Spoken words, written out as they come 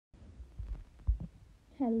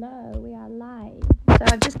Hello, we are live. So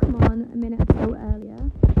I've just come on a minute or so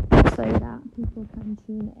earlier so that people can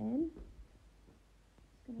tune in.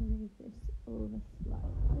 Just going to move this over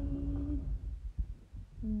slightly.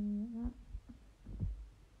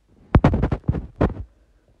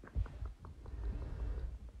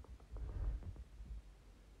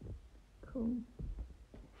 Cool.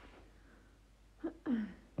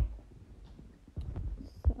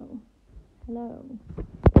 So, hello.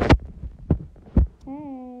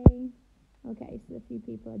 Hey. Okay, so a few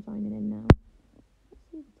people are joining in now. Let's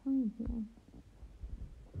see the time here.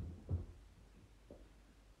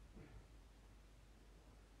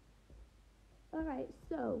 Alright,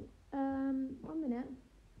 so, 1 minute.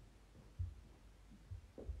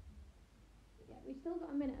 Yeah, we've still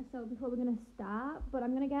got a minute or so before we're going to start, but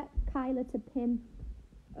I'm going to get Kyla to pin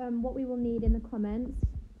what we will need in the comments.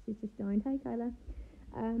 She's just joined. Hi, Kyla.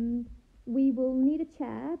 We will need a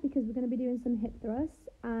chair because we're going to be doing some hip thrusts,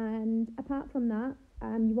 and apart from that,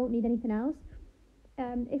 you won't need anything else.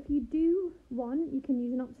 If you do want, you can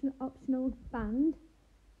use an optional band.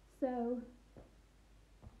 So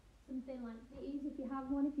something like these, if you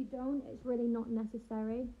have one. If you don't, it's really not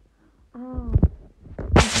necessary.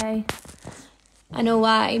 Okay. I know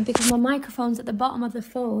why, because my microphone's at the bottom of the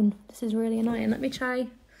phone. This is really annoying. Let me try.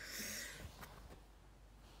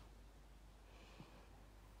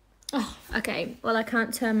 Oh, okay. Well, I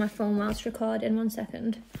can't turn my phone whilst recording. 1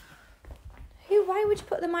 second. Why would you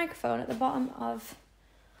put the microphone at the bottom of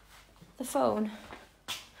the phone?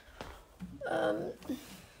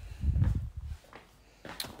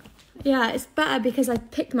 Yeah, it's better because I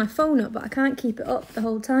picked my phone up, but I can't keep it up the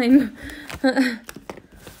whole time.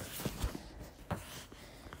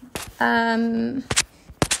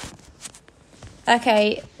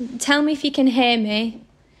 Okay, tell me if you can hear me,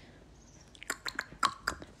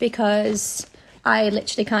 because I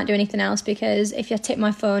literally can't do anything else, because if you tip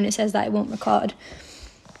my phone, it says that it won't record,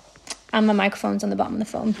 and my microphone's on the bottom of the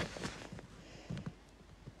phone.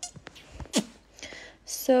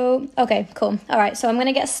 So, okay, cool. All right, so I'm going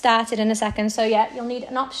to get started in a second. So, yeah, you'll need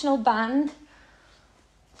an optional band.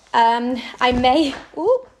 I may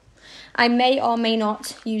or may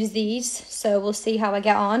not use these, so we'll see how I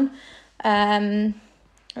get on.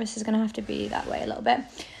 This is going to have to be that way a little bit.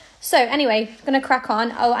 So, anyway, I'm going to crack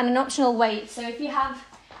on. Oh, and an optional weight. So, if you have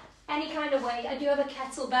any kind of weight, I do have a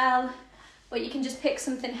kettlebell, but you can just pick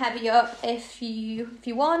something heavy up if you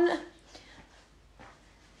want.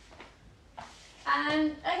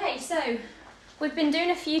 Okay, so we've been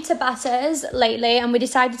doing a few Tabatas lately, and we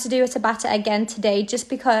decided to do a Tabata again today just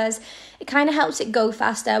because it kind of helps it go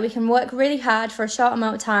faster. We can work really hard for a short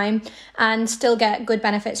amount of time and still get good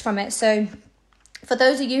benefits from it. So for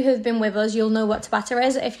those of you who have been with us, you'll know what Tabata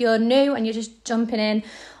is. If you're new and you're just jumping in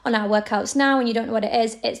on our workouts now and you don't know what it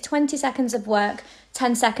is, it's 20 seconds of work,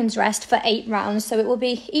 10 seconds rest for 8 rounds. So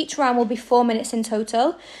each round will be 4 minutes in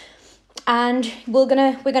total. And we're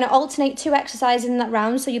gonna alternate 2 exercises in that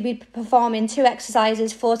round, so you'll be performing 2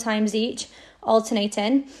 exercises 4 times each,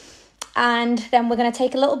 alternating. And then we're gonna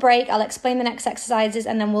take a little break. I'll explain the next exercises,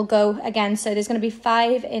 and then we'll go again. So there's gonna be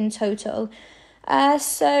 5 in total.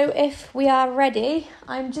 So if we are ready,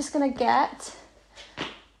 I'm just gonna get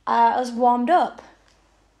us warmed up.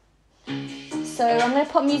 So I'm going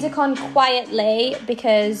to put music on quietly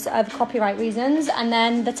because of copyright reasons, and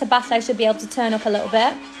then the Tabata I should be able to turn up a little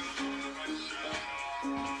bit.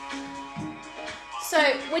 So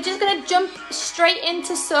we're just going to jump straight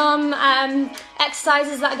into some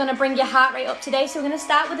exercises that are going to bring your heart rate up today. So we're going to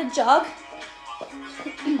start with a jog.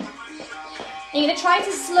 You're going to try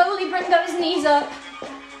to slowly bring those knees up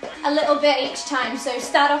a little bit each time. So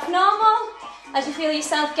start off normal. As you feel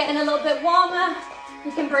yourself getting a little bit warmer,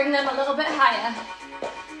 you can bring them a little bit higher.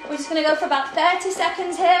 We're just going to go for about 30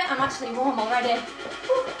 seconds here. I'm actually warm already.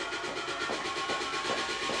 Woo.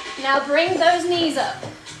 Now bring those knees up.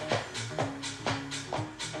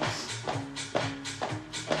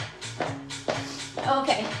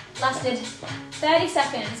 Okay, lasted 30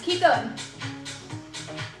 seconds. Keep going.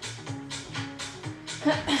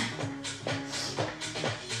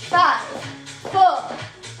 5,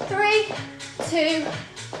 4, 3, 2,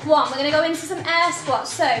 1. We're going to go into some air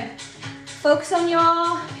squats. So focus on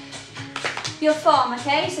your form,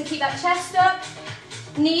 okay? So keep that chest up,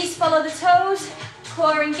 knees follow the toes,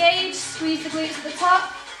 core engaged, squeeze the glutes at the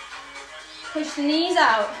top, push the knees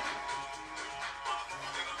out.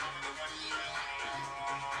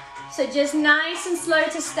 So just nice and slow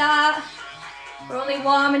to start. We're only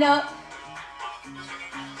warming up.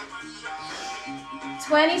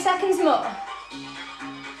 20 seconds more.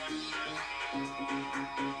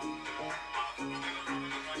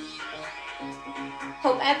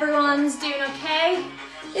 Hope everyone's doing okay.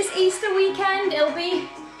 This Easter weekend, it'll be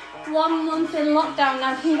 1 month in lockdown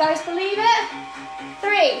now. Can you guys believe it?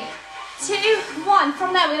 3, 2, 1.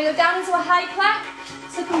 From there, we're gonna go down into a high plank.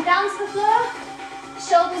 So come down to the floor,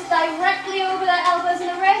 shoulders directly over the elbows and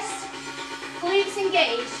the wrist, glutes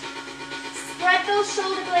engaged. Spread those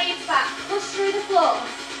shoulder blades back, push through the floor.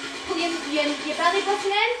 Pull your belly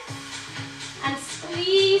button in and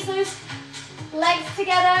squeeze those legs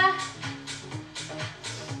together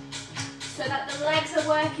so that the legs are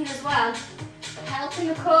working as well, helping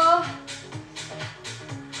the core.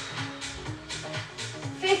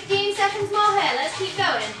 15 seconds more here, let's keep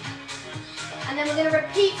going. And then we're going to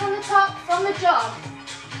repeat from the top, from the jog.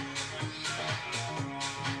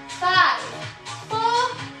 5,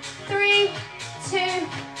 4, 3, 2,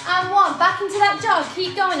 and 1. Back into that jog,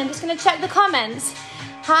 keep going. I'm just going to check the comments.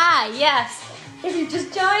 Hi, yes. If you've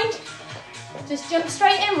just joined, just jump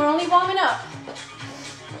straight in, we're only warming up.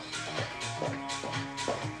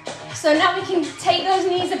 So now we can take those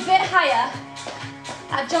knees a bit higher.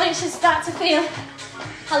 Our joints should start to feel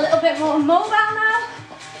a little bit more mobile now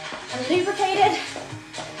and lubricated.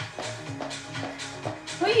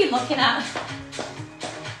 Who are you looking at?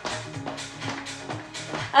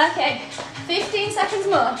 Okay, 15 seconds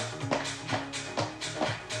more.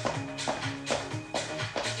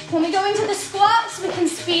 When we go into the squats, we can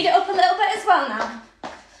speed it up a little bit as well now.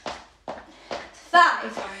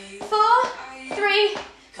 5, 4, 3,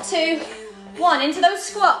 2, 1. Into those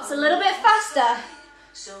squats, a little bit faster.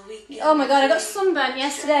 Oh my God, I got sunburnt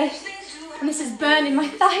yesterday. And this is burning my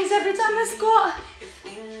thighs every time I squat.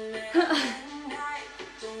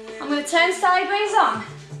 I'm going to turn sideways on.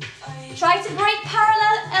 Try to break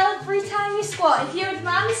parallel every time you squat. If you're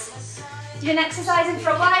advanced, you've been exercising for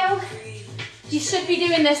a while, you should be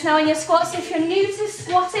doing this now in your squats. If you're new to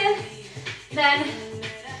squatting, then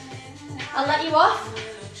I'll let you off.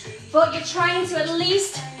 But you're trying to at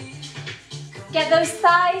least get those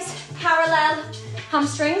thighs parallel,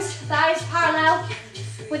 hamstrings, thighs parallel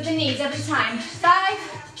with the knees every time. 5,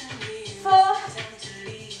 4,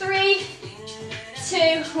 3,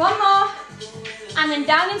 2, one more, and then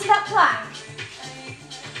down into that plank.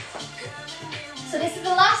 So this is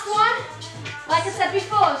the last one. Like I said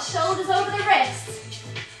before, shoulders over the wrists.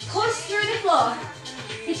 Push through the floor.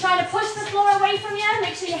 If you're trying to push the floor away from you,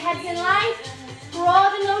 make sure your head's in line.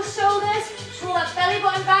 Broaden those shoulders. Pull that belly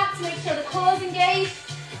button back to make sure the core's engaged.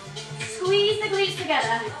 Squeeze the glutes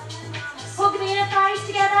together. Hug the inner thighs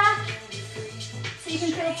together so you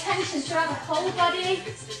can feel tension throughout the whole body.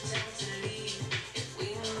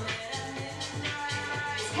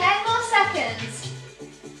 10 more seconds.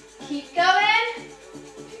 Keep going.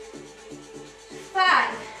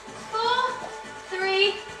 5, 4,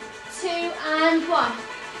 3, 2, and 1.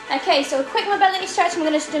 Okay, so a quick mobility stretch, and we're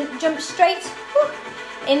going to jump straight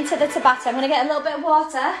into the Tabata. I'm going to get a little bit of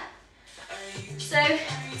water. So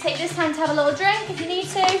take this time to have a little drink if you need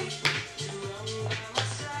to.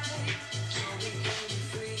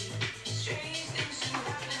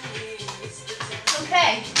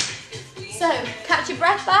 Okay, so catch your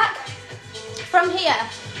breath back. From here,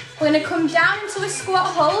 we're going to come down into a squat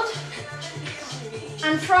hold.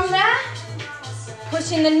 And from there,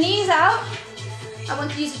 pushing the knees out, I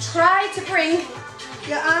want you to try to bring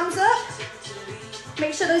your arms up.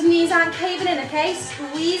 Make sure those knees aren't caving in, okay?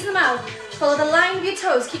 Squeeze them out. Follow the line of your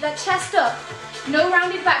toes. Keep that chest up. No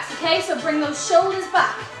rounded backs, okay? So bring those shoulders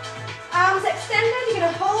back. Arms extended. You're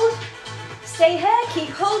going to hold. Stay here. Keep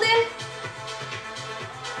holding.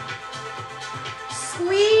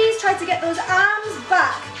 Squeeze. Try to get those arms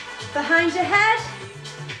back behind your head.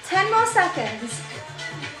 10 more seconds.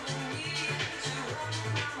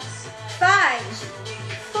 5,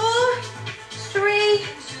 4, 3,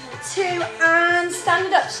 2, and stand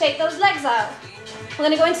it up. Shake those legs out. We're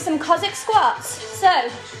going to go into some Cossack squats.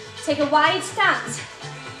 So, take a wide stance.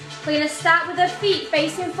 We're going to start with the feet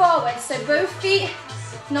facing forward. So both feet,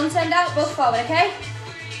 none turned out, both forward, okay?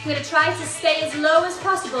 We're going to try to stay as low as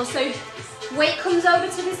possible. So weight comes over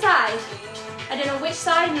to the side. I don't know which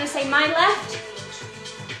side. I'm going to say my left.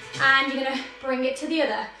 And you're going to bring it to the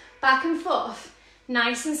other. Back and forth.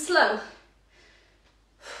 Nice and slow.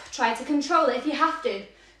 Try to control it if you have to.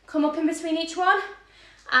 Come up in between each one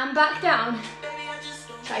and back down.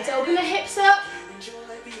 Try to open the hips up.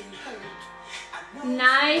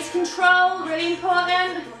 Nice control, really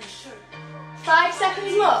important. 5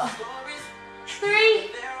 seconds more.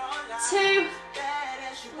 3, 2,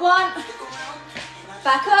 1.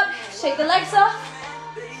 Back up, shake the legs off.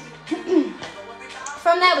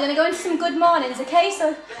 From there, we're going to go into some good mornings, okay?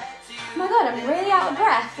 So, oh my God, I'm really out of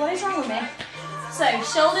breath. What is wrong with me? So,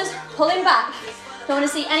 shoulders pulling back. Don't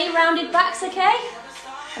want to see any rounded backs, okay?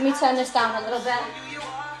 Let me turn this down a little bit.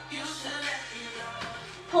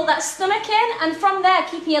 Pull that stomach in, and from there,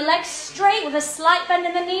 keeping your legs straight with a slight bend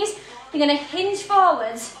in the knees, you're going to hinge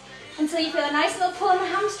forwards until you feel a nice little pull in the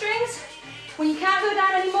hamstrings. When you can't go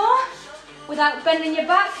down anymore, without bending your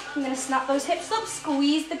back, you're going to snap those hips up,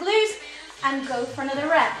 squeeze the glues, and go for another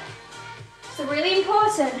rep. So really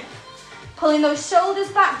important, pulling those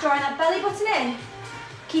shoulders back, drawing that belly button in,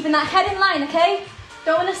 keeping that head in line, okay?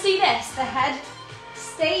 Don't want to see this, the head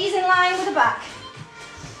stays in line with the back.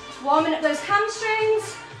 Warming up those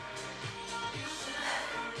hamstrings.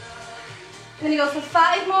 I'm going to go for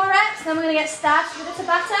 5 more reps, then we're going to get started with the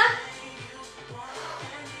Tabata.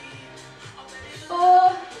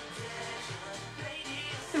 4,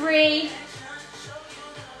 3,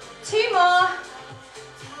 2 more,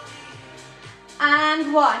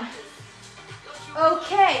 and 1.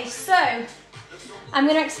 Okay, so I'm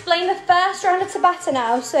going to explain the first round of Tabata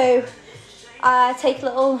now. So take a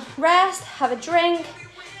little rest, have a drink.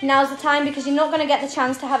 Now's the time because you're not going to get the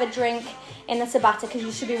chance to have a drink in the Tabata because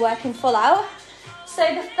you should be working full out. So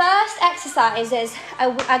the first exercise is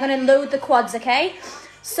I'm going to load the quads, okay?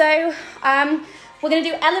 So we're going to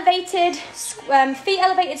do elevated, feet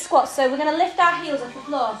elevated squats. So we're going to lift our heels off the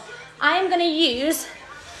floor. I'm going to use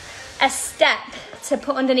a step to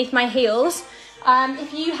put underneath my heels.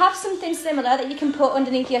 If you have something similar that you can put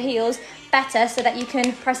underneath your heels, better, so that you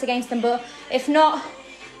can press against them. But if not,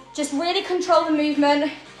 just really control the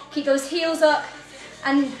movement, keep those heels up.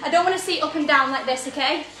 And I don't want to see up and down like this,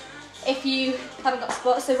 okay? If you haven't got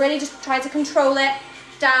spots, so really just try to control it,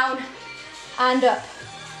 down and up,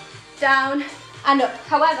 down and up.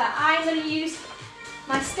 However, I'm going to use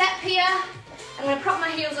my step here. I'm going to prop my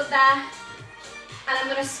heels up there, and I'm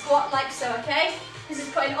going to squat like so, okay? This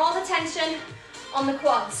is putting all the tension on the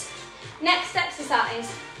quads. Next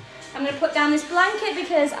exercise, I'm going to put down this blanket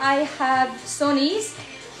because I have sore knees.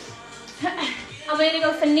 I'm going to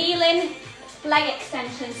go for kneeling leg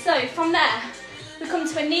extension. So from there, we come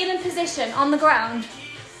to a kneeling position on the ground.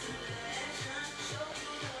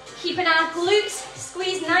 Keeping our glutes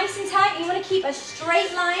squeezed nice and tight. You want to keep a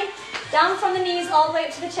straight line down from the knees all the way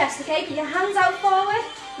up to the chest, okay? Get your hands out forward.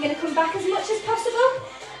 You're going to come back as much as possible,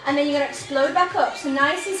 and then you're going to explode back up. So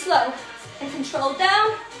nice and slow, and control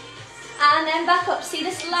down, and then back up. See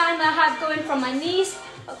this line that I have going from my knees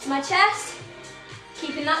up to my chest?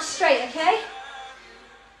 Keeping that straight, okay?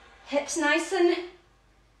 Hips nice and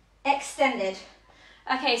extended.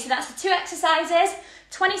 Okay, so that's the 2 exercises.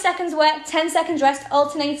 20 seconds work, 10 seconds rest,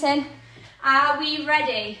 alternating. Are we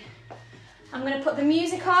ready? I'm going to put the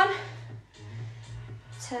music on.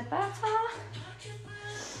 Tabata.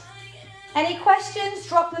 Any questions?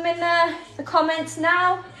 Drop them in the comments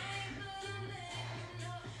now,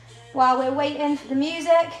 while we're waiting for the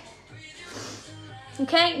music.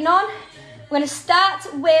 Okay, none? We're going to start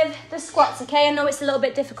with the squats, okay? I know it's a little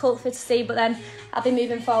bit difficult for you to see, but then I'll be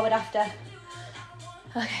moving forward after.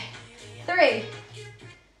 Okay, 3,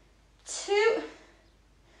 2.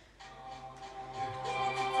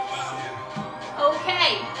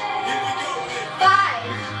 Okay. 5,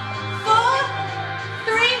 4,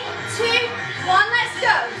 3, 2, 1, let's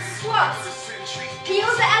go. Squats.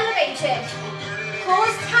 Heels are elevated.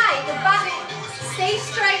 Core tight, the back stays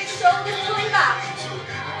straight, shoulders pulling back.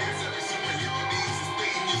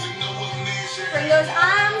 Bring those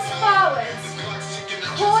arms forwards.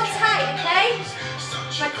 Core tight, okay?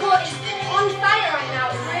 My core is on fire right now,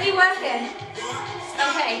 it's really working.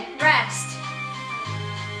 Okay, rest.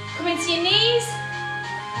 Come into your knees.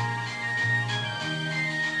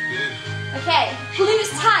 Okay,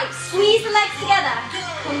 glutes tight, squeeze the legs together.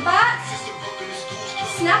 Come back,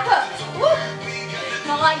 snap up. Woo.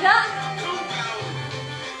 Not like that.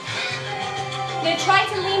 I'm going to try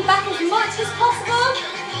to lean back as much as possible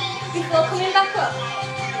before coming back up.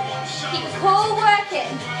 Keep the core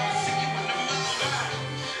working.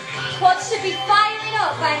 Quads should be firing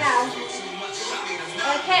up by now.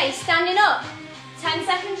 Okay, standing up. 10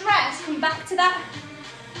 seconds rest. Come back to that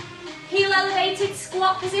heel elevated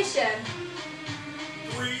squat position.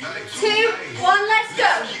 2, 1, let's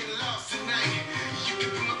go.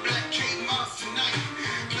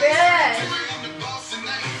 Good.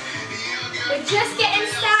 We're just getting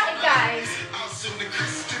started, guys.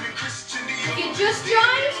 If you just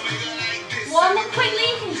joined, warm up quickly,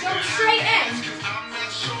 you can jump straight in.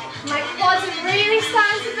 My quads are really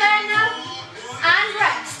starting to burn now. And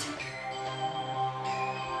rest.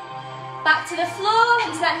 Back to the floor,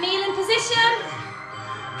 into that kneeling position.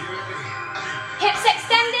 Hips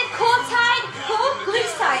extended, core tight, core,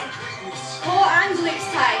 glutes tight. Core and glutes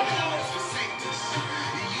tight.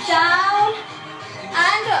 Down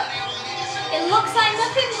and up. It looks like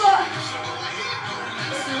nothing, but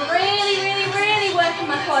it's really, really, really working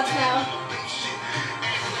my quads now.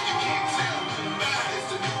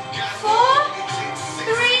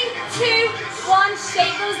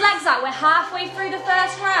 has that. We're halfway through the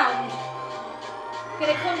first round.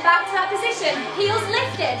 Gonna come back to that position. Heels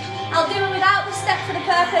lifted. I'll do it without the step for the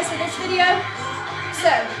purpose of this video.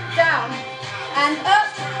 So, down and up.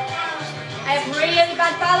 I have really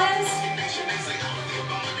bad balance.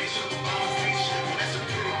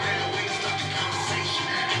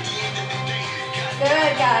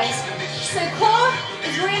 Good, guys. So core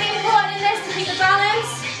is really important in this to keep the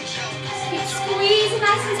balance. Keep squeezing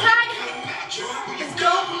nice and tight. Just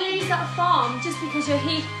don't lose that form just because your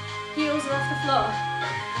heels are off the floor.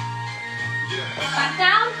 Back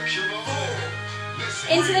down.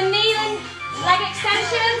 Into the knee and leg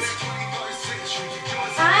extensions.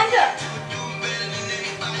 And up.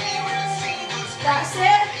 That's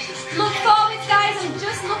it. Look forwards, guys. I'm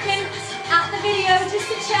just looking at the video just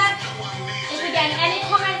to check if, again, any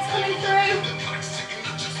comments coming through.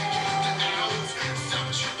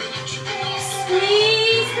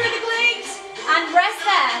 Squeeze through the glutes and rest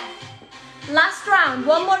there. Last round,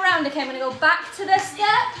 one more round. Okay, I'm going to go back to the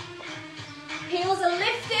step. Heels are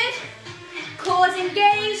lifted, core's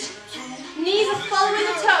engaged, knees are following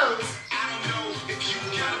the toes.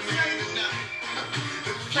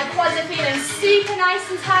 My quads are feeling super nice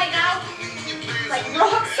and tight now, like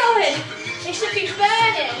rock solid. They should be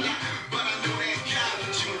burning.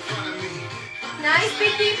 Nice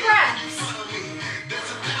big deep breaths.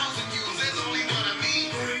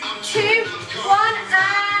 2, 1,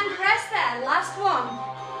 and rest there. Last one.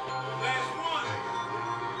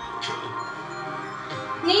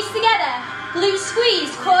 Knees together, glutes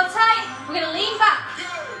squeezed, core tight. We're going to lean back,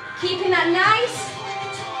 keeping that nice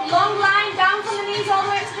long line down from the knees all the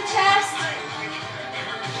way up to the chest.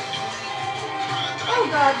 Oh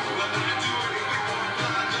God.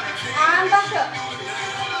 And back up.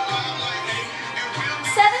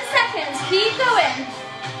 7 seconds, keep going.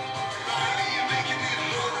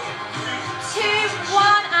 2,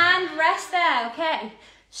 1, and rest there. Okay,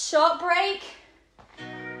 short break.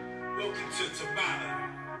 Welcome to TABATA.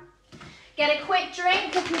 Get a quick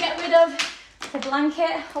drink. I can get rid of the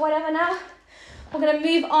blanket or whatever now. We're going to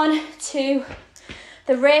move on to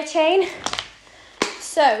the rear chain.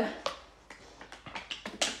 So,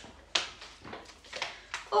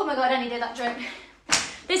 oh my God, I needed that drink.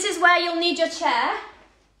 This is where you'll need your chair.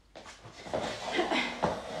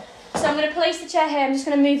 So I'm going to place the chair here. I'm just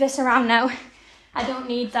going to move this around now. I don't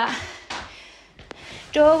need that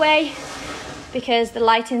doorway because the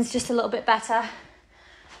lighting's just a little bit better.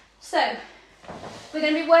 So, we're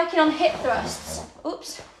going to be working on hip thrusts.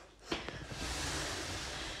 Oops.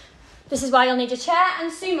 This is why you'll need your chair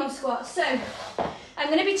and sumo squats. So, I'm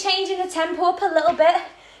going to be changing the tempo up a little bit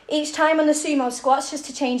each time on the sumo squats just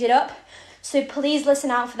to change it up. So please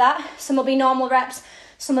listen out for that. Some will be normal reps,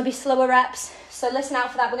 some will be slower reps. So listen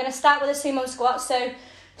out for that. We're going to start with a sumo squat. So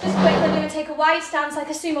just quickly, we're going to take a wide stance like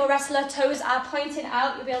a sumo wrestler. Toes are pointing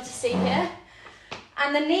out, you'll be able to see here.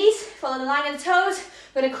 And the knees, follow the line of the toes.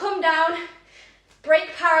 We're going to come down, break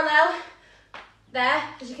parallel there,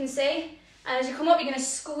 as you can see. And as you come up, you're going to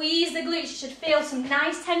squeeze the glutes. You should feel some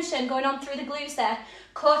nice tension going on through the glutes there.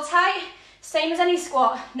 Core tight, same as any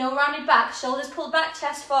squat. No rounded back, shoulders pulled back,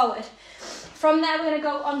 chest forward. From there, we're going to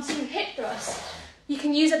go on to hip thrusts. You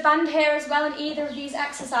can use a band here as well in either of these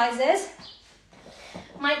exercises.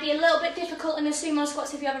 Might be a little bit difficult in the sumo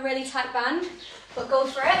squats if you have a really tight band, but go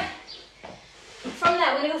for it. From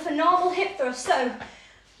there, we're going to go for normal hip thrusts. So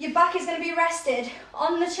your back is going to be rested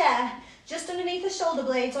on the chair, just underneath the shoulder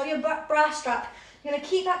blades or your bra strap. You're going to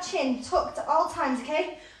keep that chin tucked at all times,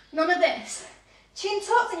 okay? None of this. Chin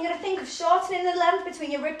tucked, and you're going to think of shortening the length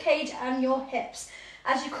between your rib cage and your hips.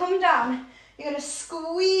 As you come down, you're going to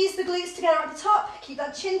squeeze the glutes together at the top, keep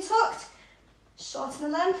that chin tucked, shorten the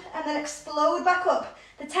length, and then explode back up.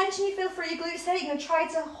 The tension you feel through your glutes there, you're going to try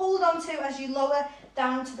to hold on to as you lower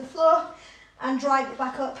down to the floor and drive it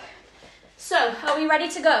back up. So, are we ready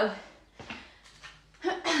to go?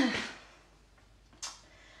 And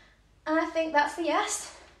I think that's the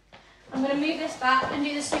yes. I'm going to move this back and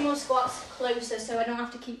do the sumo squats closer so I don't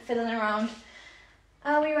have to keep fiddling around.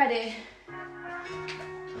 Are we ready?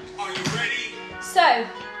 Are you ready? So,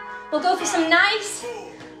 we'll go for some nice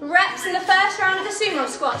reps in the first round of the sumo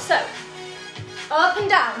squat. So, up and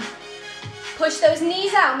down. Push those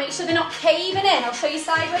knees out. Make sure they're not caving in. I'll show you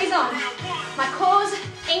sideways on. My core's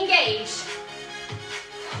engaged.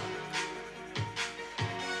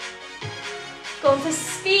 Going for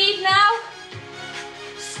speed now.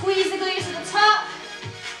 Squeeze the glutes at the top.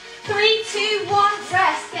 3, 2, 1,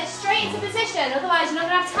 rest. Get straight into position, otherwise you're not going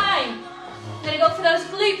to have time. I'm going to go for those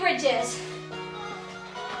glute bridges.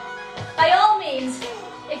 By all means,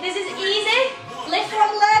 if this is easy, lift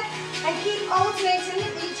one leg and keep alternating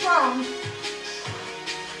each round.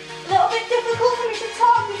 little bit difficult for me to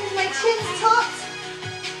talk because my chin's tucked.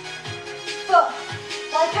 But,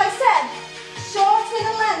 like I said, shorten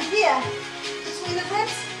the length here between the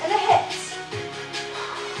ribs and the hips.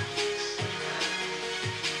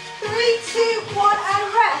 3, 2, 1, and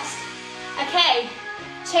rest. Okay,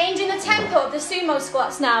 changing the tempo of the sumo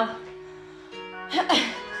squats now.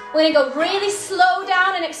 We're gonna go really slow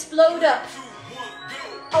down and explode up.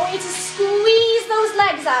 I want you to squeeze those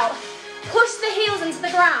legs out. Push the heels into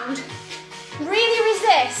the ground. Really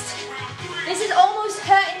resist. This is almost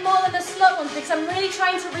hurting more than the slow ones because I'm really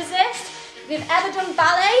trying to resist. If you've ever done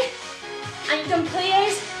ballet and you've done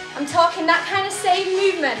pliés, I'm talking that kind of same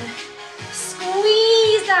movement.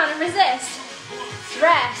 Squeeze down and resist.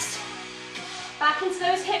 Rest. Back into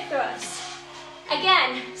those hip thrusts.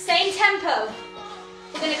 Again, same tempo.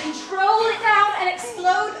 We're going to control it down and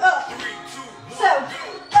explode up. So,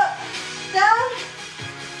 up, down,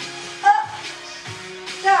 up,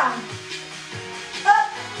 down, up,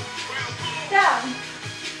 down.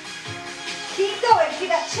 Keep going, keep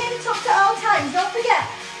that chin tucked at all times. Don't forget,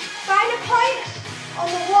 find a point on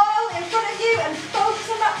the wall in front of you and focus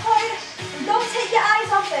on that point. And don't take your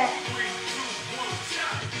eyes off it.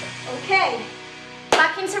 Okay,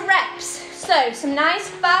 back into reps. So, some nice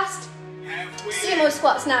fast sumo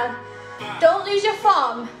squats now. Don't lose your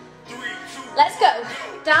form. Let's go.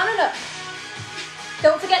 Down and up.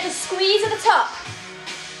 Don't forget the squeeze at the top.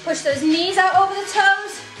 Push those knees out over the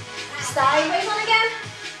toes. Sideways on again.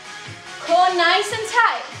 Core nice and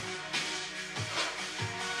tight.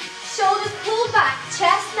 Shoulders pulled back.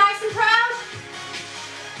 Chest nice and proud.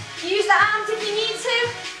 Use the arms if you need to.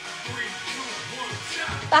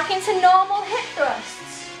 Back into normal hip thrusts.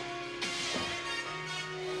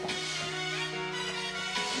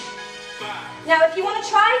 Now, if you want to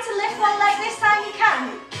try to lift one leg this time, you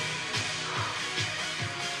can.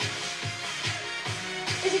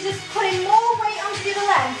 This is just putting more weight onto the other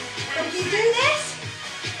leg. But if you do this,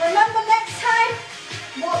 remember next time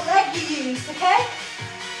what leg you used, okay?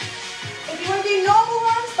 If you want to do normal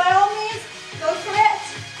ones, by all means, go for it.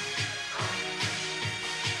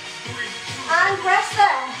 And rest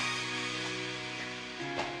there.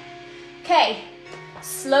 Okay,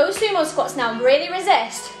 slow sumo squats now, really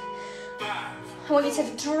resist. I want you to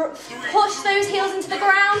push those heels into the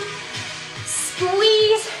ground,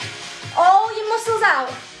 squeeze all your muscles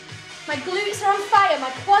out. My glutes are on fire,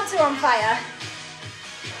 my quads are on fire.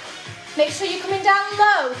 Make sure you're coming down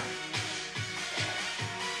low.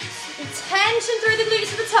 Tension through the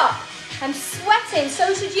glutes at the top. I'm sweating,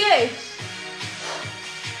 so should you.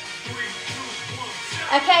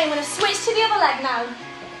 Okay, I'm going to switch to the other leg now.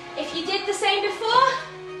 If you did the same before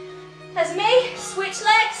as me, switch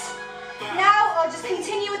legs. Now I'll just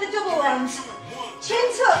continue with the double ones.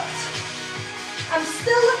 Chin tucked. I'm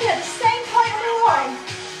still looking at the same point on the line.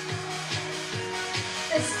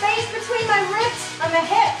 The space between my ribs and my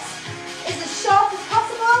hips is as short as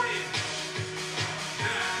possible.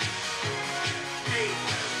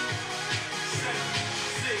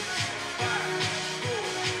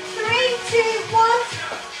 3, 2, 1,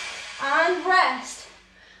 and rest.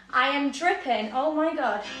 I am dripping, oh my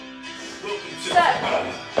God. So,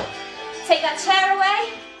 take that chair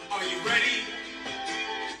away. Are you ready?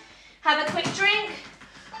 Have a quick drink.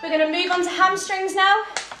 We're going to move on to hamstrings now.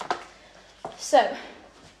 So,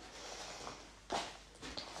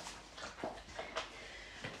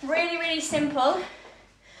 really, really simple.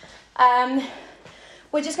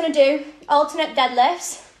 We're just going to do alternate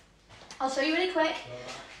deadlifts. I'll show you really quick.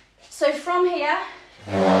 So from here,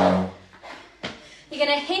 you're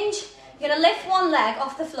going to hinge, you're going to lift one leg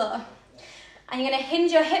off the floor. And you're going to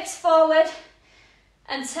hinge your hips forward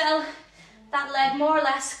until that leg more or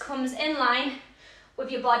less comes in line with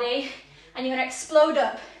your body, and you're going to explode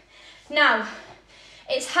up. Now,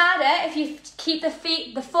 it's harder if you keep the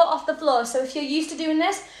foot off the floor. So if you're used to doing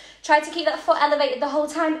this, try to keep that foot elevated the whole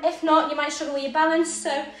time. If not, you might struggle with your balance.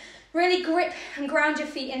 So really grip and ground your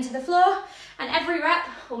feet into the floor. And every rep,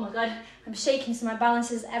 oh my God, I'm shaking so my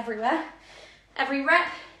balance is everywhere. Every rep,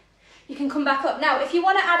 you can come back up. Now, if you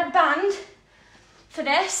want to add a band for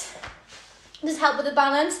this, just help with the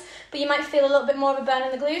balance, but you might feel a little bit more of a burn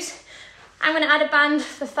in the glutes. I'm going to add a band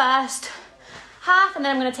for the first half, and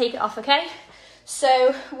then I'm going to take it off, okay?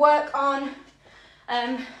 So we're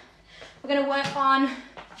going to work on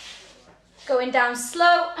going down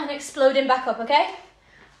slow and exploding back up, okay?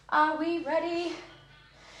 Are we ready?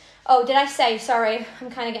 Oh, did I say, sorry,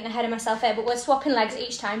 I'm kind of getting ahead of myself here, but we're swapping legs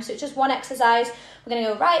each time, so it's just one exercise. We're going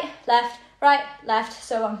to go right, left,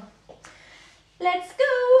 so on. Let's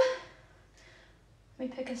go. Let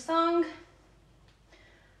me pick a song.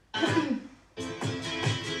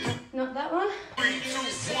 Not that one. 3, 2,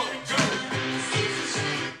 1,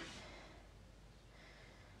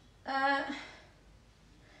 go.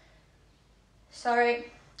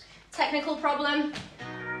 Sorry. Technical problem.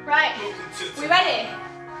 Right. We ready?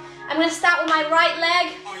 I'm going to start with my right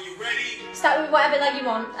leg. Are you ready? Start with whatever leg you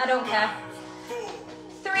want. I don't care.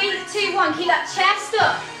 3, 2, 1. Keep that chest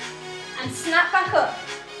up. And snap back up.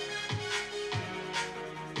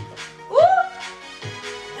 Woo!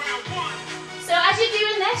 Round 1. So as you're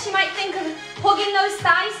doing this, you might think of hugging those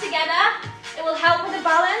thighs together. It will help with the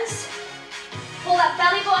balance. Pull that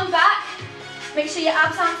belly button back. Make sure your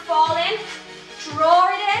abs aren't falling. Draw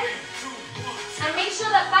it in. And make sure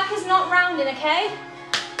that back is not rounding, okay?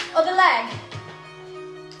 Other leg.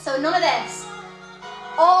 So none of this.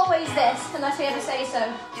 Always this, unless we ever say so.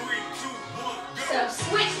 3, 2, 1, go. So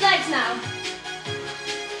switch legs now.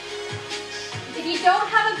 If you don't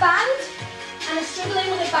have a band and are struggling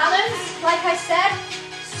with a balance, like I said,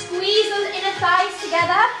 squeeze those inner thighs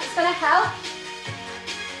together. It's going to help.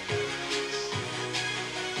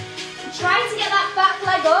 Try to get that back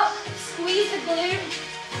leg up. Squeeze the glute.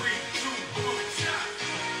 3, 2, 1,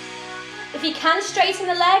 stop. If you can straighten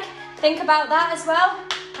the leg, think about that as well.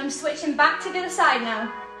 I'm switching back to the other side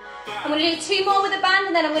now. I'm going to do 2 more with a band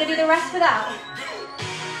and then I'm going to do the rest without.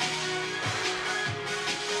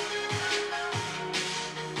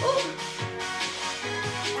 Ooh.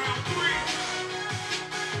 Round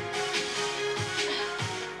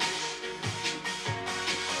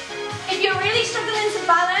 3. If you're really struggling to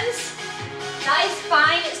balance, that is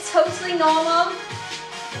fine, it's totally normal. 3,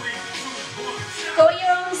 2, 1, stop. Go at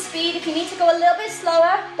your own speed. If you need to go a little bit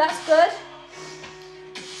slower, that's good.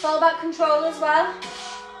 It's all about control as well.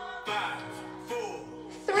 5, 4,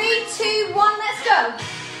 3, 2, 1, let's go.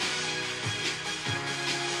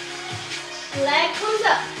 Leg comes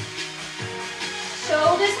up.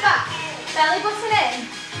 Shoulders back. Belly button in.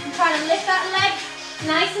 I'm trying to lift that leg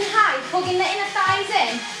nice and high, hugging the inner thighs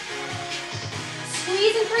in.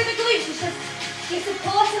 Squeezing through the glutes. Your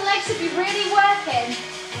supporting leg should be really working.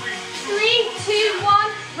 3, 2,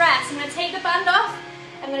 1, rest. I'm going to take the band off.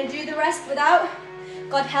 I'm going to do the rest without.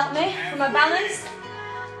 God help me with my balance.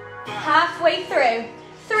 Halfway through.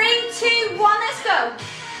 3, 2, 1, let's go.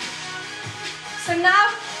 So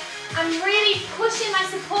now I'm really pushing my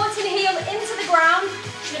supporting heel into the ground.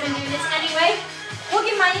 Should have been doing this anyway.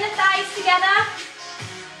 Hugging my inner thighs together.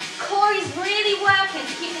 Core is really working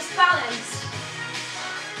to keep this balance.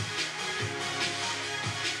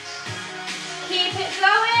 Keep it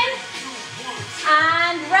going.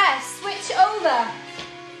 And rest. Switch over.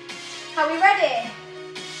 Are we ready?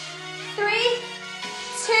 3,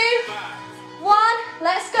 2, 1.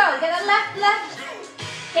 Let's go. Get that left.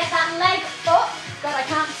 Get that leg up. God, I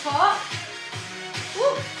can't talk.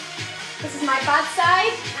 Woo. This is my bad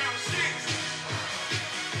side.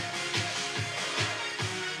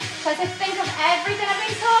 Try to think of everything I've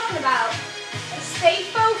been talking about. Stay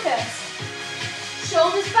focused.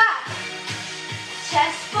 Shoulders back.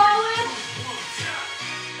 Chest forward.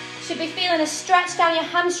 Should be feeling a stretch down your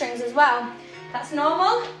hamstrings as well. That's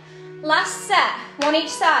normal. Last set, one each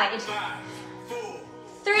side.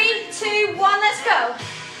 3, 2, 1, let's go.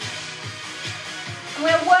 I'm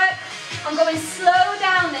going to work on going slow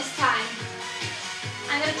down this time.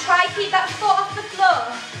 I'm going to try to keep that foot off the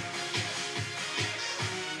floor.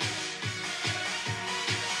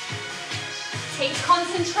 Takes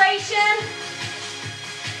concentration.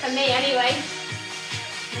 For me anyway.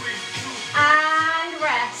 And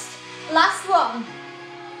rest. Last one.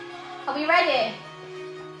 Are we ready?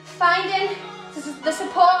 Finding the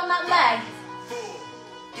support on that leg.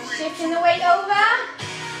 Shifting the weight over.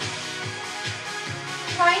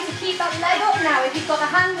 Trying to keep that leg up now if you've got the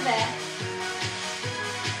hand of it.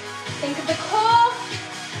 Think of the core,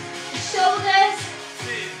 the shoulders,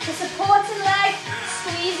 the supporting leg,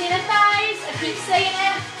 squeeze the inner thighs. I keep saying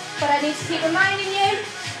it, but I need to keep reminding you.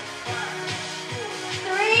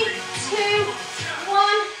 3, 2,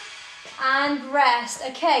 1, and rest.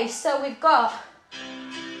 Okay, so we've got.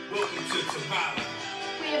 Welcome to TABATA.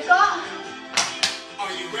 We have got.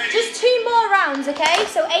 Are you ready? Just 2 more rounds, okay?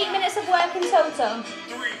 So 8 minutes of work in total.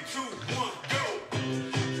 3, 2, 1,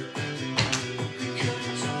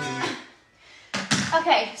 go.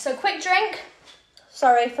 Okay, so quick drink.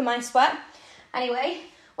 Sorry for my sweat. Anyway,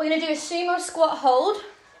 we're going to do a sumo squat hold.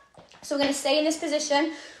 So we're going to stay in this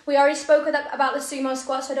position. We already spoke about the sumo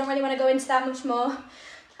squat, so I don't really want to go into that much more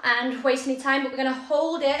and waste any time, but we're going to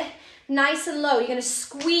hold it nice and low. You're going to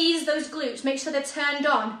squeeze those glutes. Make sure they're turned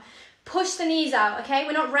on. Push the knees out, okay?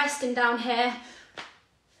 We're not resting down here.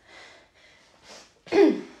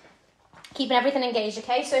 Keeping everything engaged,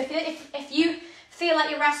 okay? So if you feel like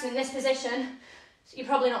you're resting in this position, So you're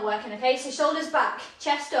probably not working, okay? So shoulders back,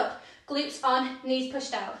 chest up, glutes on, knees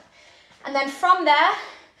pushed out. And then from there,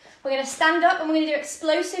 we're gonna stand up and we're gonna do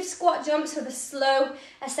explosive squat jumps with a slow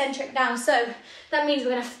eccentric down. So that means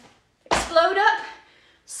we're gonna explode up,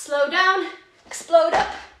 slow down, explode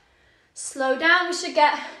up, slow down. We should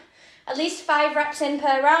get at least 5 reps in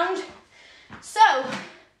per round. So,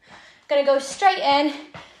 gonna go straight in.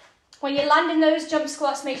 When you're landing those jump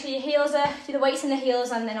squats, make sure your heels are, do the weights in the heels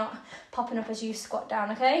and they're not popping up as you squat down,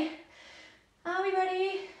 okay? Are we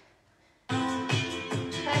ready?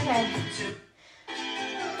 Okay.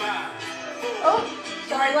 Oh,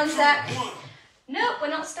 sorry, one sec. Nope, we're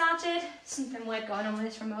not started. Something weird going on with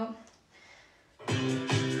this remote.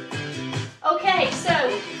 Okay, so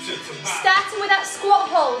starting with that squat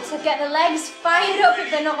hold to get the legs fired up if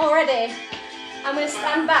they're not already. I'm going to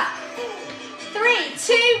stand back. 3,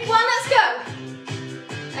 2, 1, let's go.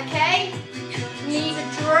 Okay, knees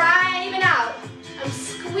are driving out. I'm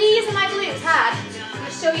squeezing my glutes hard. I'm going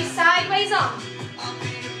to show you sideways on.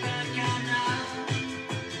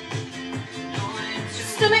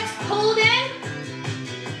 Stomach's pulled in.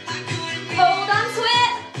 Hold on to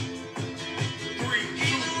it.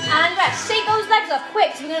 And rest. Shake those legs off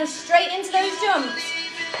quick, so we're going to straight into those jumps.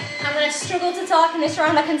 I'm going to struggle to talk in this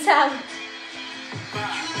round, I can tell.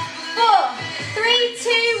 4, 3,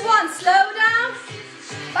 2, 1. Slow down.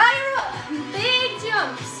 Fire up. Big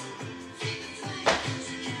jumps.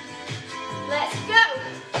 Let's go.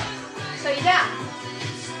 So you're down.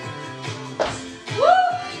 Woo!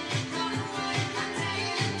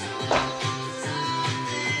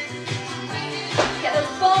 Get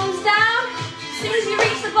those bombs down. As soon as you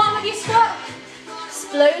reach the bottom of your squat,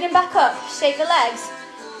 exploding back up. Shake the legs.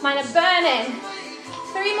 Mine are burning.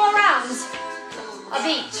 3 more rounds of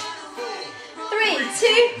each. 3,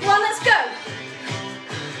 2, 1, let's go.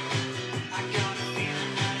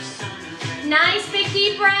 Nice big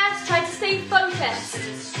deep breaths. Try to stay focused.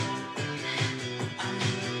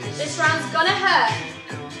 This round's gonna hurt.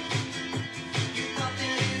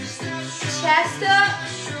 Chest up,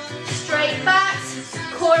 straight back,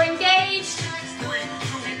 core engaged.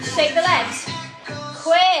 Shake the legs.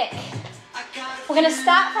 Quick. We're gonna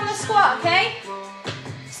start from a squat, okay?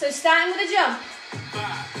 So starting with a jump.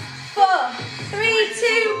 4, 3,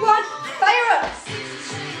 2, 1, fire up.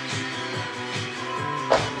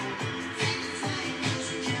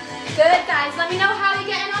 Good, guys. Let me know how you're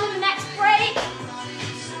getting on in the next break.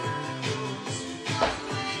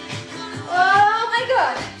 Oh my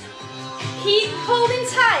God. Keep holding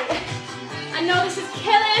tight. I know this is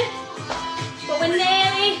killing, but we're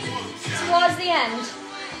nearly towards the end.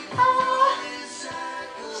 Oh.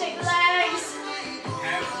 Shake the legs.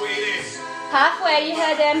 Halfway there. Halfway, you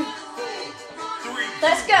heard him.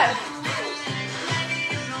 Let's go.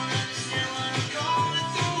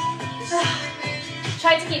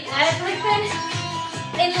 Try to keep everything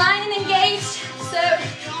in line and engaged. So,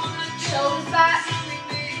 shoulders back.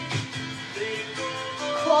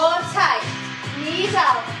 Core tight. Knees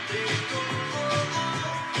out.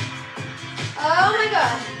 Oh my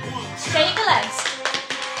God. Shake the legs.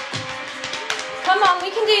 Come on, we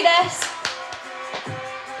can do this.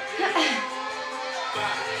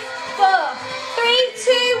 4, 3,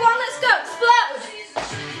 2, 1, let's go. Explode.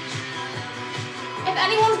 If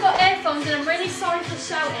anyone's got earphones, then I'm really sorry for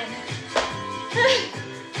shouting.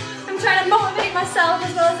 I'm trying to motivate myself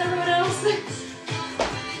as well as everyone else.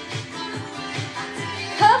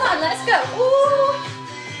 Come on, let's go. Ooh.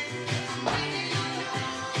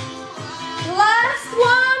 Last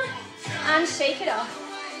one. And shake it off.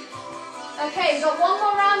 Okay, we've got one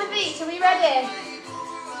more round of each. Are we ready?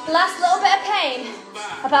 Last little bit of pain,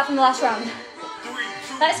 apart from the last round.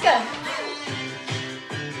 Let's go.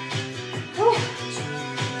 Ooh.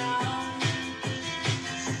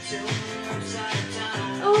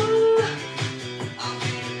 Ooh.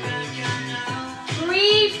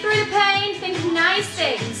 Breathe through the pain, think of nice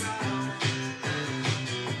things.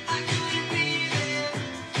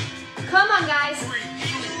 Come on, guys.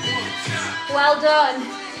 Well done.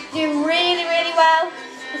 Doing really, really well.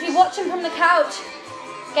 If you're watching from the couch,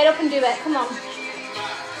 get up and do it. Come on.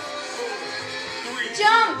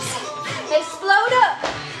 Jumps. Explode up.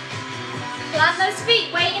 Plant those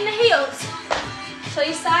feet. Weight in the heels. So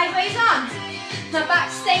you're sideways on. My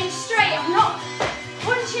back's staying straight. I'm not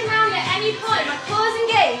punching around at any point. My core's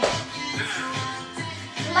engaged.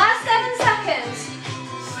 Last 7 seconds.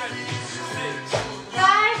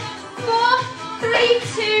 5, 4, 3,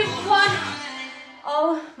 2, 1.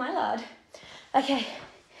 Oh my lord. Okay.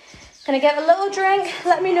 Gonna get a little drink.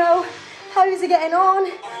 Let me know how you're getting on.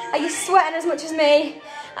 Are you sweating as much as me?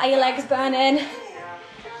 Are your legs burning?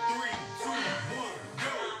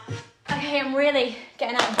 Okay. Okay, I'm really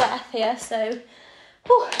getting out of breath here, so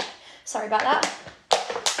whew, sorry about that.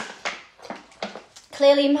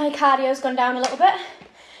 Clearly my cardio's gone down a little bit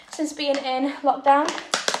since being in lockdown.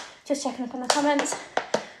 Just checking up on the comments.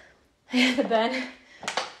 The burn.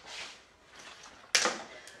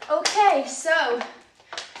 Okay, so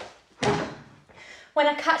when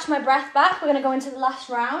I catch my breath back, we're gonna go into the last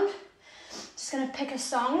round. Just gonna pick a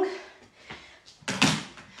song.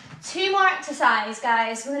 2 more exercise,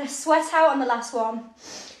 guys. We're gonna sweat out on the last one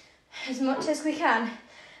as much as we can.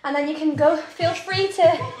 And then you can go, feel free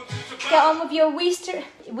to get on with your Easter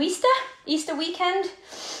weekend.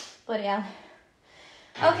 Bloody hell.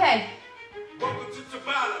 Okay. Welcome to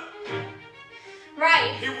TABATA.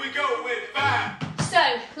 Right. Here we go with 5.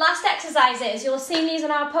 So, last exercises. You'll have seen these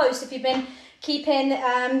on our post if you've been keeping,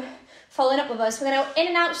 following up with us. We're going to in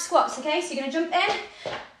and out squats, okay? So you're going to jump in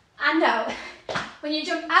and out. When you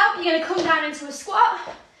jump out, you're going to come down into a squat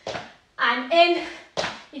and in.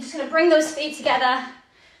 You're just going to bring those feet together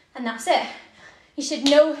and that's it. You should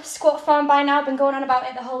know squat form by now. I've been going on about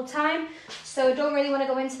it the whole time. So don't really want to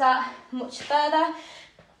go into that much further.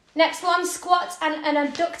 Next one, squat and an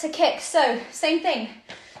abductor kick. So, same thing.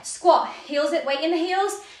 Squat, heels it, weight in the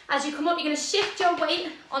heels. As you come up, you're going to shift your weight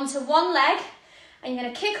onto one leg and you're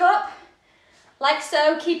going to kick up like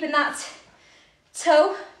so, keeping that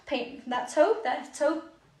toe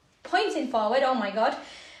pointing forward, oh my God,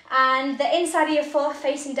 and the inside of your foot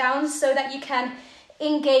facing down so that you can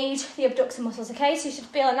engage the abductor muscles, okay? So you should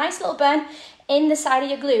feel a nice little burn in the side of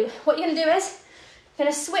your glute. What you're going to do is, you're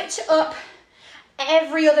going to switch up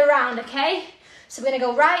every other round, okay? So we're going to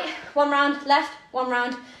go right, 1 round, left, 1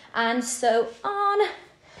 round, and so on.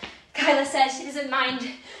 Kyla says she doesn't mind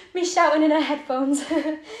me shouting in her headphones.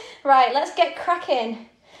 Right, let's get cracking.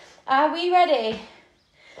 Are we ready?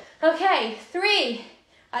 Okay, 3.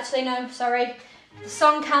 Actually, no, sorry. The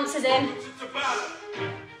song counts as in. In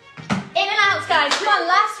and out, guys. Come on,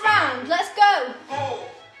 last round. Let's go.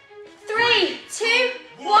 3, 2,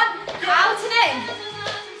 1. Out and in.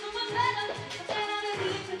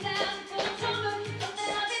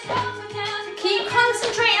 Keep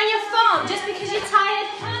concentrating on your form. Just because you're tired,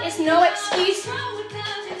 it's no excuse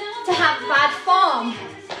to have bad form.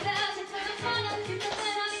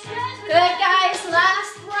 Good, guys.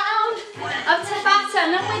 Last round of Tabata,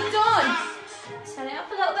 and then we're done. Set it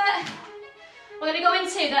up a little bit. We're going to go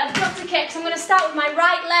into the abductor kicks. I'm going to start with my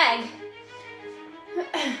right leg.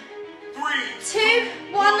 3, 2,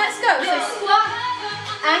 1, let's go. So squat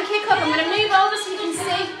and kick up. I'm going to move over so you can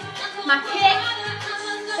see my kick.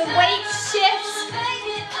 The weight shifts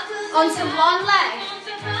onto one leg.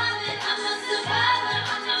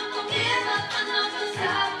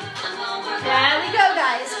 There we go,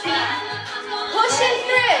 guys. Keep pushing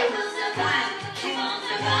through.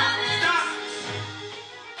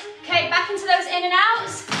 Okay, back into those in and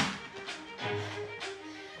outs.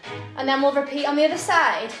 And then we'll repeat on the other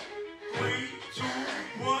side. 3, 2,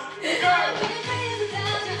 1, go!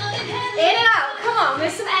 In and out. Come on,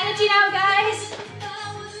 with some energy now, guys.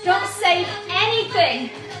 Don't save anything.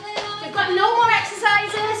 We've got no more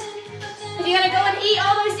exercises. If you're going to go and eat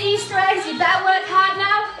all those Easter eggs, you better work hard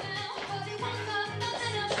now.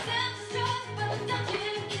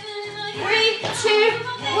 3, 2,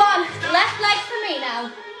 1. Left leg for me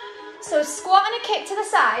now. So squat and a kick to the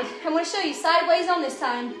side. I'm going to show you sideways on this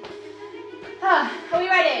time. Are we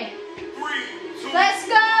ready? 3, 2, let's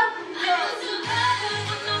go.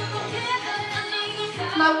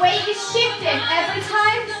 My weight is shifting every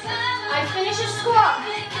time I finish a squat.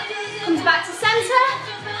 Comes back to center,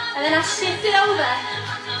 and then I shift it over.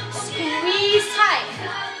 Squeeze tight.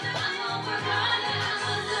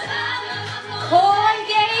 Core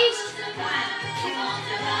engaged.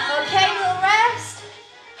 Okay, we'll rest.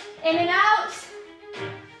 In and out.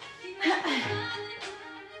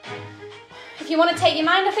 If you want to take your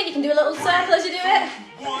mind off it, you can do a little circle as you do it.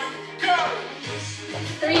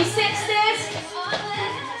 360s.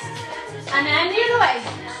 And then the other way.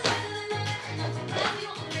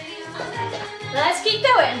 Let's keep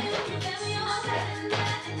going.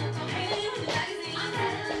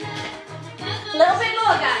 A little bit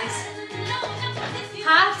more, guys.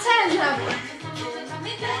 Half turn now.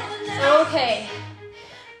 Okay.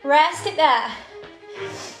 Rest it there.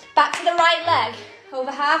 Back to the right leg.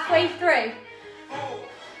 Over halfway through.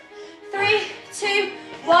 3, 2,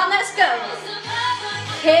 1, let's go.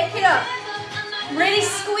 Kick it up. Really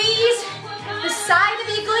squeeze the side of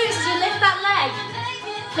your glutes as you lift that leg.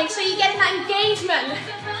 Make sure you're getting that engagement.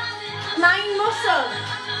 Mind muscle.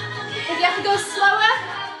 If you have to go slower,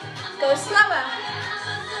 go slower.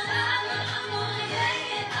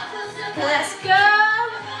 Let's go.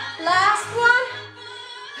 Last one.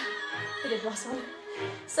 did last one.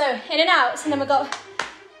 So in and out, and then we've got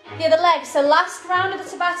the other leg. So last round of the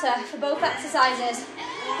Tabata for both exercises.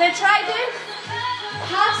 We're going to try doing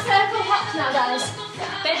half circle hops now, guys.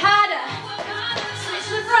 A bit harder. Switch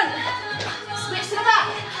to the front, switch to the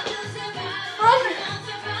back. Front,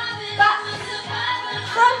 back,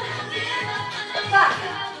 front, back.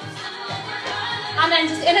 And then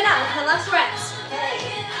just in and out, the last reps.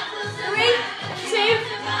 3, 2,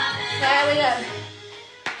 there we go.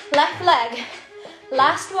 Left leg,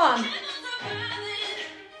 last one.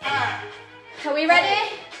 Are we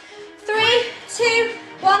ready? 3, 2,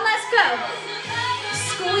 1, let's go.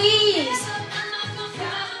 Squeeze.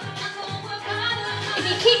 If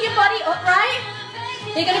you keep your body upright,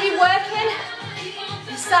 you're going to be working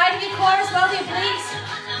the side of your core as well, the obliques.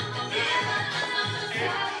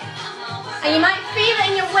 And you might feel it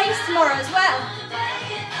in your waist tomorrow as well.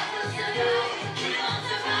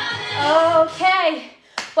 Okay.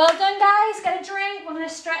 Well done, guys. Get a drink. We're going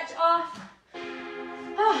to stretch off.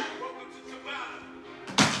 Oh.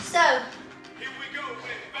 So,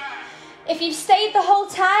 if you've stayed the whole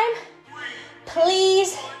time,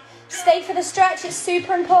 please stay for the stretch. It's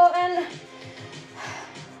super important.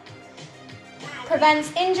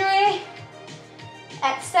 Prevents injury,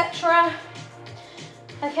 etc.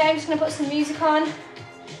 Okay, I'm just going to put some music on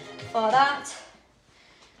for that.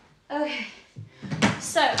 Okay,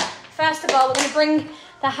 so first of all, we're going to bring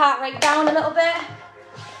the heart rate down a little bit.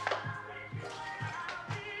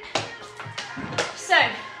 So,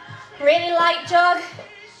 really light jog.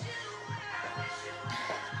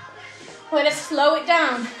 We're going to slow it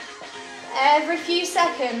down every few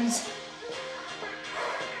seconds.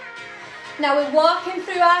 Now we're walking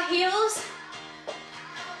through our heels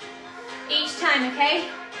each time, okay?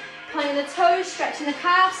 Pointing the toes, stretching the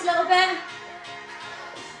calves a little bit.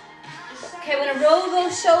 Okay, we're going to roll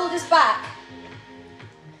those shoulders back.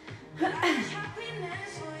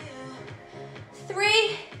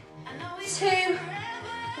 3, 2,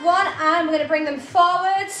 1, and we're going to bring them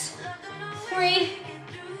forwards. 3,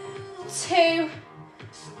 2,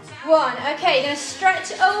 1. Okay, you're going to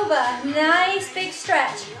stretch over. Nice big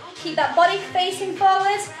stretch. Keep that body facing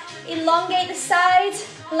forwards. Elongate the sides.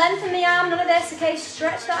 Lengthen the arm. None of this, okay?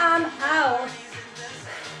 Stretch the arm out.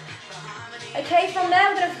 Okay, from there,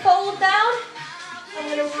 we're going to fold down. I'm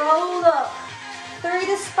going to roll up through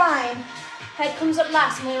the spine. Head comes up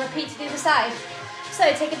last, and we're going to repeat to the other side. So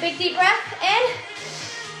take a big deep breath in.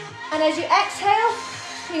 And as you exhale,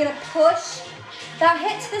 you're going to push that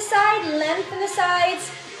hip to the side, lengthen the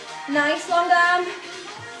sides. Nice long arm.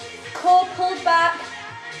 Core pulled back.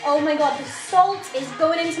 Oh my God, the salt is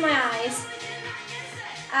going into my eyes.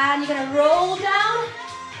 And you're going to roll down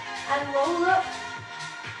and roll up.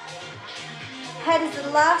 Head is the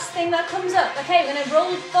last thing that comes up. Okay, we're going to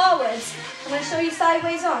roll forwards. I'm going to show you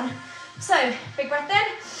sideways on. So, big breath in.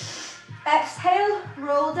 Exhale,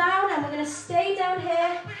 roll down, and we're going to stay down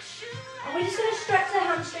here. And we're just going to stretch the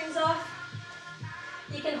hamstrings off.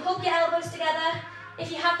 You can hug your elbows together. If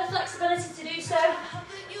you have the flexibility to do so,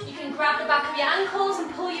 you can grab the back of your ankles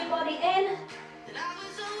and pull your body in.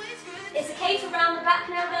 It's okay to round the back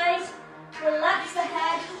now, guys. Relax the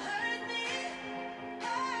head.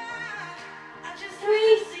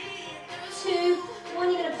 3, 2,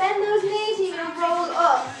 1. You're going to bend those knees and you're going to roll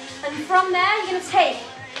up. And from there, you're going to take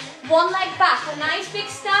one leg back, a nice big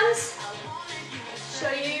stance.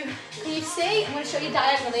 Show you, can you see? I'm going to show you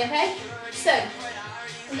diagonally, okay? So,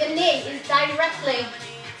 your knee is directly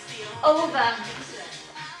over.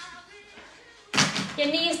 Your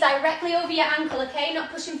knee is directly over your ankle, okay?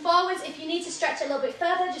 Not pushing forwards. If you need to stretch it a little bit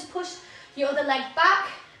further, just push your other leg back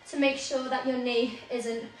to make sure that your knee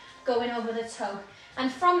isn't going over the toe. And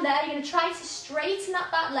from there, you're going to try to straighten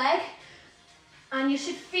up that leg, and you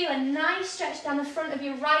should feel a nice stretch down the front of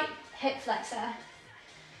your right hip flexor.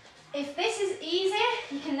 If this is easy,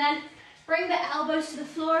 you can then bring the elbows to the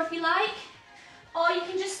floor if you like, or you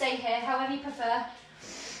can just stay here, however you prefer.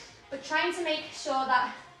 But trying to make sure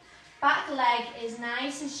that back leg is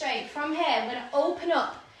nice and straight. From here, we're going to open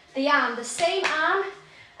up the arm, the same arm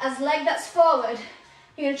as leg that's forward.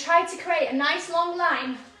 You're going to try to create a nice long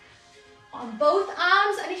line on both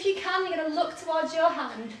arms, and if you can, you're going to look towards your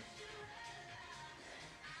hand.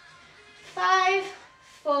 5,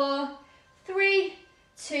 4, 3,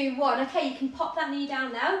 2, 1. Okay, you can pop that knee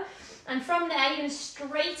down now. And from there, you're going to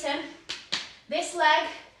straighten this leg,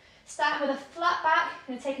 starting with a flat back.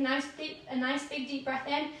 You're going to take a nice big deep breath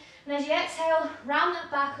in. And as you exhale, round that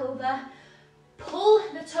back over. Pull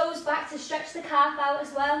the toes back to stretch the calf out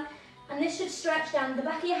as well. And this should stretch down the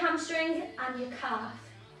back of your hamstring and your calf.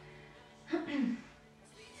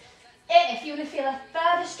 If you want to feel a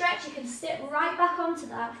further stretch, you can sit right back onto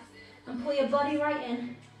that. and pull your body right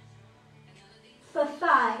in. For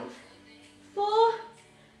 5, 4,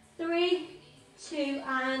 3, 2,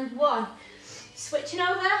 and 1. Switching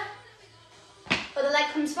over. Other leg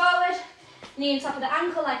comes forward. Knee on top of the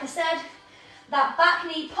ankle, like I said. That back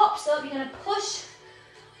knee pops up. You're going to push.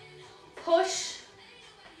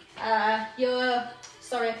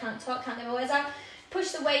 Sorry, I can't talk, can't get my words out.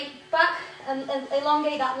 Push the weight back and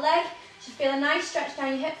elongate that leg. You should feel a nice stretch down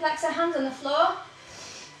your hip flexor, hands on the floor.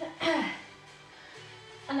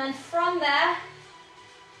 And then from there,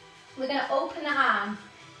 we're going to open the arm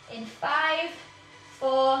in 5,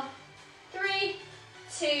 4, 3,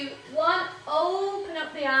 2, 1. Open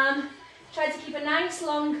up the arm. Try to keep a nice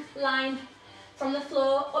long line from the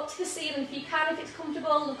floor up to the ceiling if you can. If it's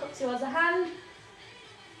comfortable, look up towards the hand.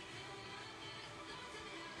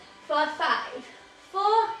 For 5, 4,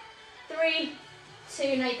 3,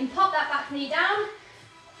 2. Now you can pop that back knee down.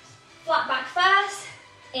 Flat back first.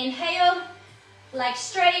 Inhale. Legs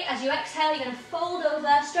straight. As you exhale, you're going to fold over,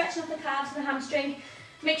 stretching up the calves and the hamstring.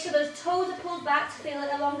 Make sure those toes are pulled back to feel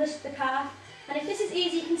it along the calf. And if this is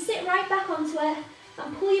easy, you can sit right back onto it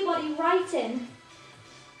and pull your body right in.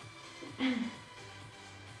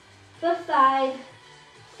 For 5,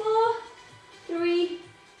 4, 3,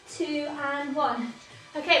 2, and 1.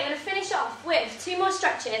 Okay, we're going to finish off with 2 more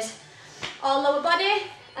stretches. All lower body,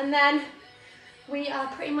 and then we are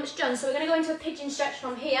pretty much done. So we're going to go into a pigeon stretch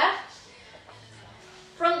from here.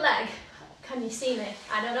 Front leg. Can you see me?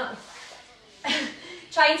 I don't know.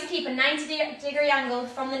 Trying to keep a 90-degree angle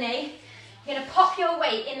from the knee. You're going to pop your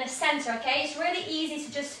weight in the center, okay? It's really easy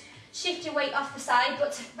to just shift your weight off the side,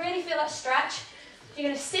 but to really feel that stretch, you're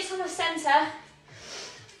going to sit on the center,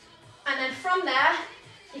 and then from there,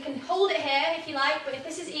 you can hold it here if you like, but if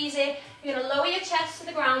this is easy, you're going to lower your chest to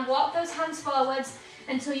the ground, walk those hands forwards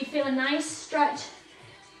until you feel a nice stretch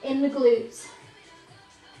in the glutes.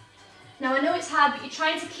 Now I know it's hard, but you're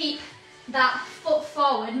trying to keep that foot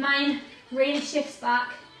forward. Mine really shifts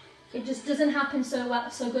back. It just doesn't happen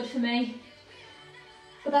so good for me.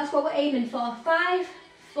 But that's what we're aiming for. 5,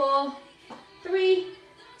 4, 3,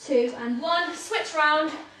 2, and 1. Switch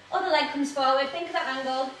round. Other leg comes forward. Think of that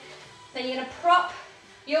angle. Then you're going to prop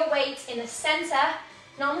your weight in the center,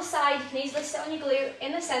 not on the side. You can easily sit on your glute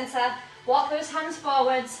in the center. Walk those hands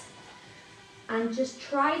forwards. And just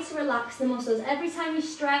try to relax the muscles. Every time you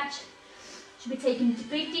stretch, you should be taking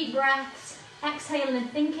big deep breaths. Exhaling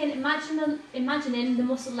and thinking, imagining the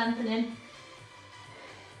muscle lengthening.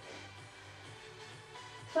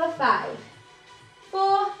 For 5,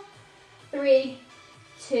 4, 3,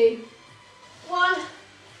 2, 1.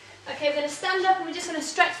 Okay, we're going to stand up and we're just going to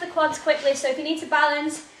stretch the quads quickly. So if you need to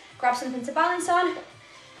balance, grab something to balance on.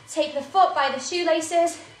 Take the foot by the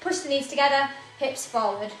shoelaces, push the knees together, hips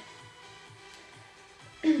forward.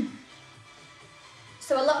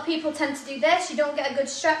 So a lot of people tend to do this. You don't get a good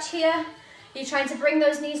stretch here. You're trying to bring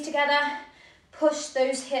those knees together, push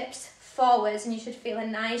those hips forwards, and you should feel a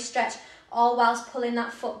nice stretch, all whilst pulling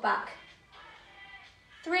that foot back.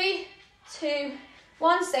 3, 2,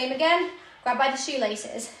 1, same again. Grab by the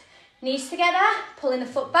shoelaces. Knees together, pulling the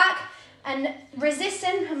foot back, and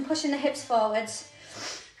resisting and pushing the hips forwards.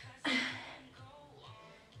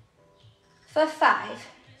 For 5,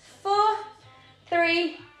 4,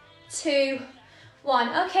 3, 2,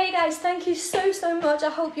 1. Okay guys, thank you so much. I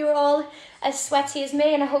hope you're all as sweaty as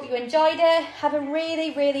me and I hope you enjoyed it. Have a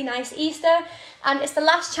really nice Easter, and it's the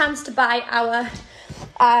last chance to buy our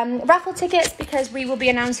raffle tickets because we will be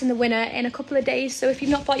announcing the winner in a couple of days. So if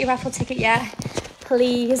you've not bought your raffle ticket yet,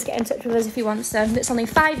 please get in touch with us if you want some. It's only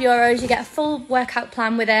 €5. You get a full workout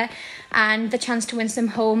plan with it and the chance to win some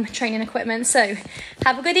home training equipment. So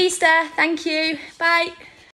have a good Easter. Thank you. Bye.